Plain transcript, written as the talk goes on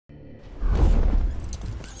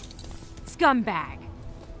scumbag!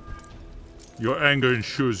 Your anger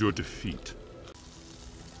ensures your defeat.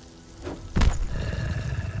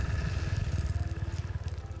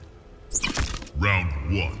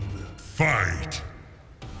 Round 1. Fight!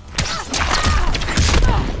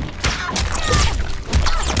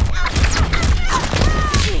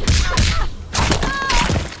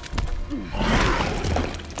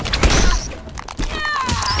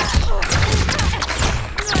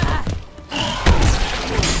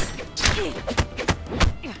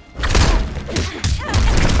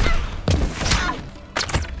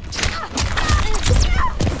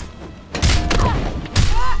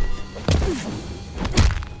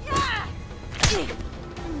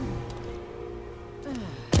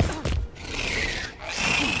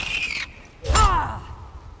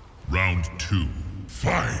 Round 2.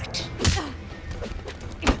 Fight!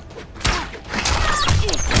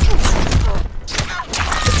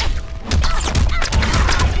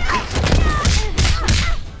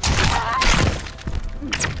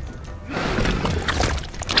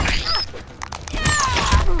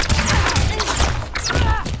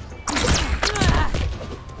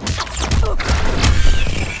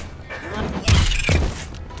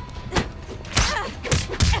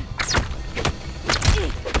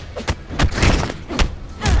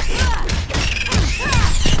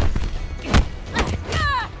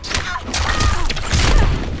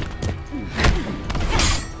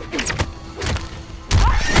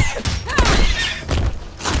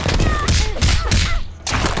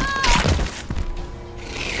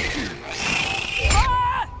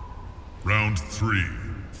 Round 3.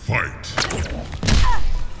 Fight!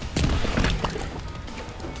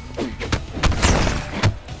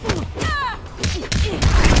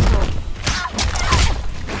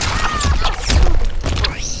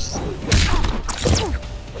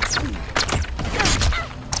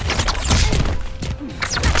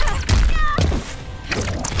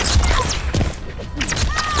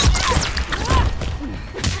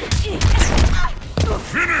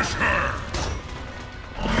 Finish her!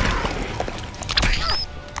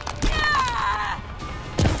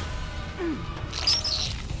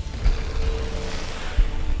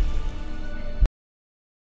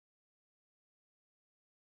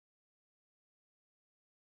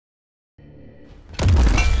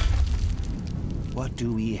 What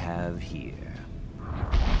do we have here?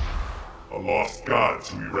 A lost god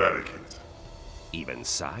to eradicate. Even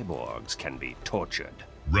cyborgs can be tortured.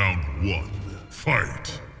 Round 1.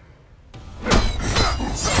 Fight!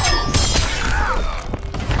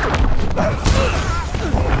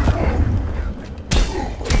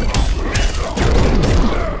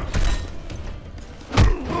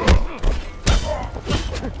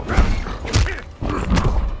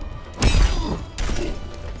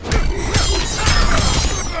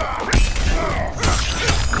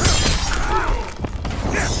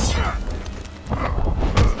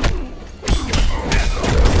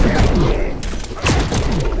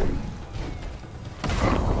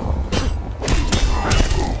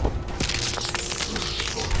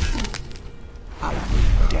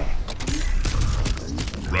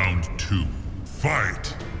 Round 2.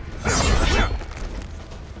 Fight!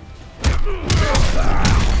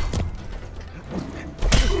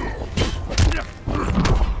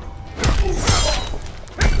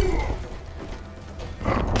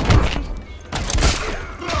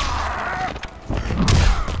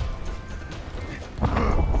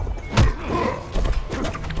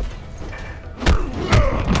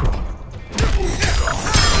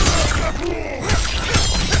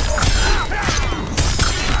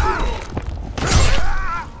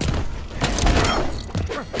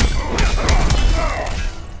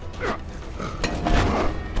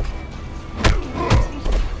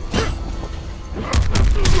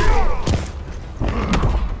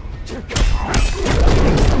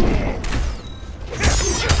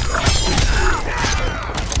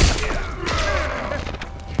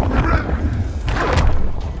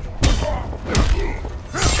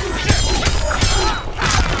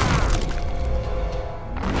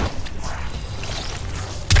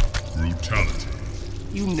 Brutality.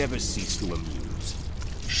 You never cease to amuse.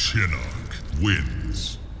 Shinnok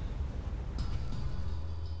wins.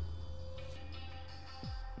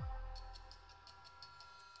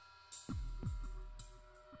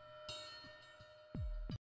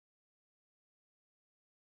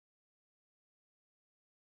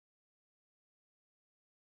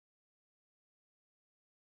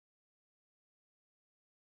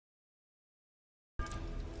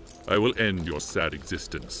 I will end your sad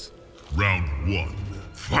existence. Round 1.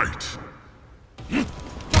 Fight!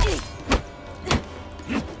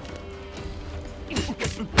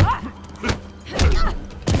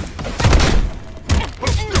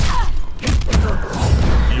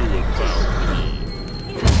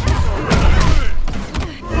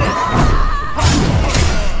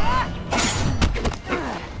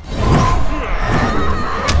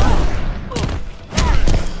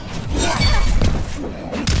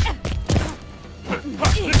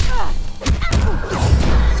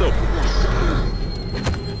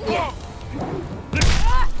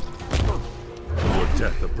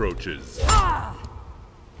 death approaches.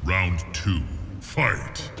 Round 2.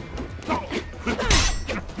 Fight!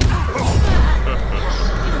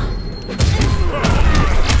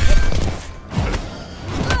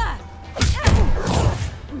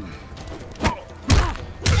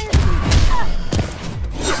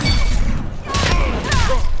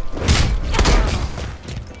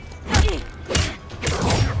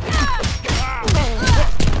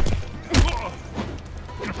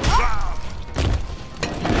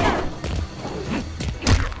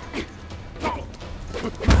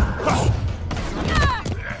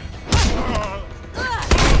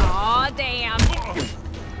 Aw, damn.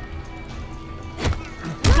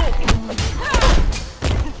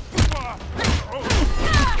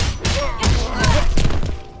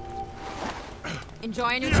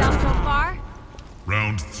 Enjoying yourself so far?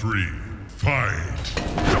 Round 3. Fight!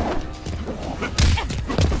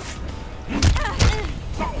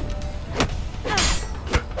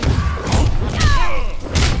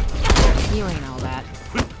 You ain't all that.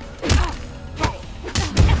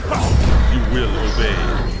 You will obey.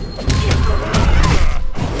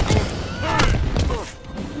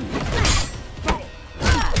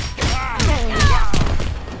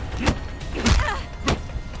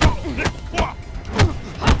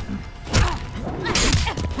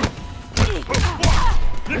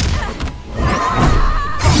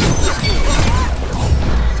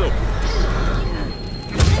 So,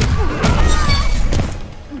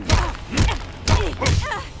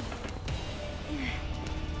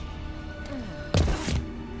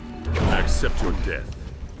 accept your death.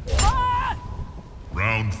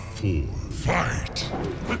 Round 4. Fight!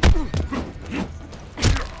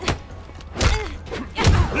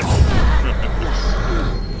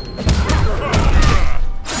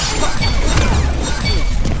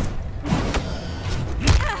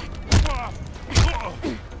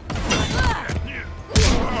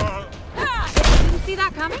 Didn't see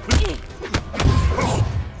that coming?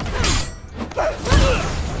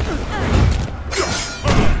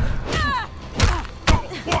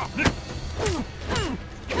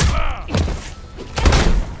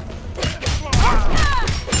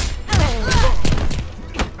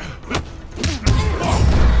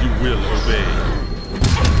 You will obey.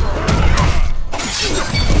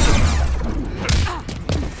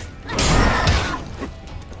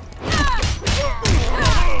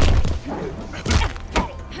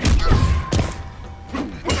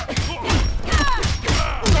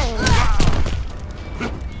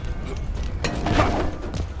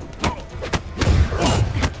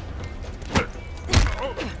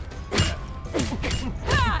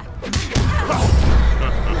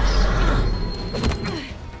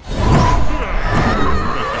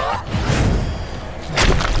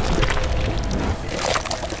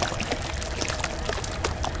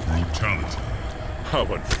 Brutality. How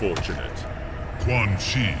unfortunate. Quan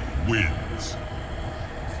Chi wins.